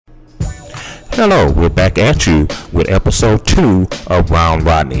Hello, we're back at you with episode 2 of Round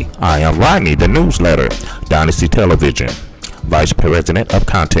Rodney. I am Rodney, the newsletter, Dynasty Television, Vice President of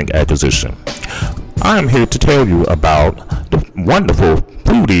Content Acquisition. I am here to tell you about the wonderful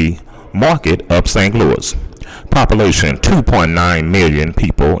foodie market of St. Louis. Population 2.9 million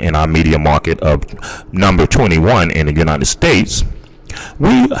people in our media market of number 21 in the United States.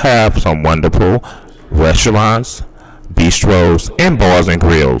 We have some wonderful restaurants, bistros, and bars and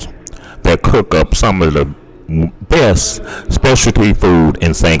grills that cook up some of the best specialty food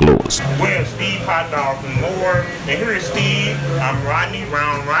in St. Louis. We're Steve Hot Dog and more. And here is Steve. I'm Rodney,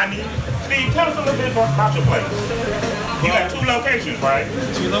 Round Rodney. Steve, tell us a little bit about your place. You got 2 locations, right?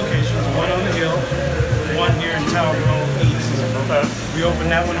 2 locations, one on the hill, one here in Tower Grove East. Okay. We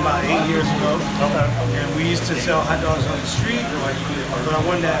opened that one about 8 years ago. Okay. And we used to sell hot dogs on the street, but I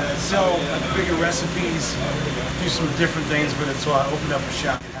wanted to sell bigger recipes, do some different things with it, so I opened up a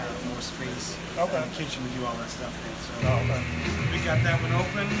shop and had more space. Okay. In the kitchen to do all that stuff in. So Okay. we got that one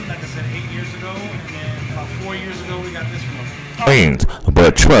open, like I said, 8 years ago, and then about 4 years ago we got this one open.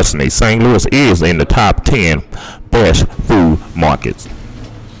 But trust me, St. Louis is in the top 10 best food markets.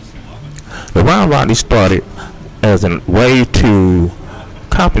 The Round Rodney started as a way to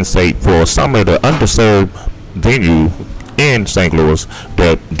compensate for some of the underserved venues in St. Louis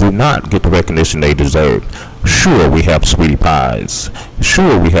that do not get the recognition they deserve. Sure, we have sweetie pies.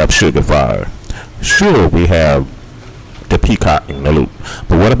 Sure, we have sugar fire. Sure, we have the peacock in the loop.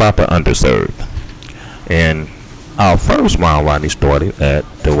 But what about the underserved? And our first Round Rodney started at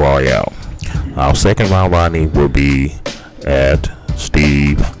the Royale. Our second Round Rodney will be at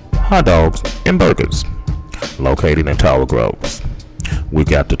Steve Hot Dogs and Burgers, located in Tower Grove. We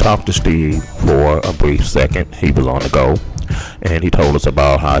got to talk to Steve for a brief second. He was on the go, and he told us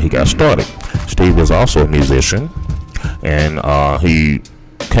about how he got started. Steve was also a musician, and he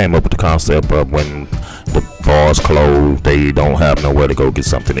came up with the concept of when the bars close, they don't have nowhere to go get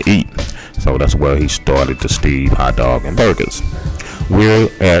something to eat. So that's where he started the Steve Hot Dog and Burgers. We're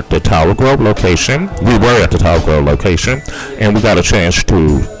at the Tower Grove location. We were at the Tower Grove location, and we got a chance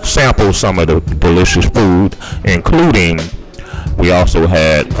to sample some of the delicious food, including we also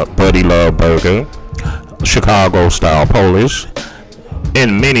had a Buddy Love Burger, Chicago Style Polish,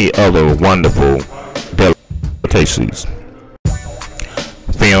 and many other wonderful delicacies.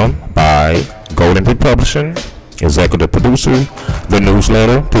 Filmed by Golden Big Publishing, executive producer, The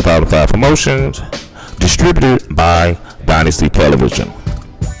Newsletter, 2005 Promotions, distributed by Dynasty Television.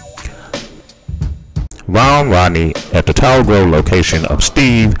 Round Rodney at the Tower Grove location of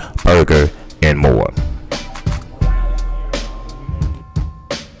Steve Burger and more.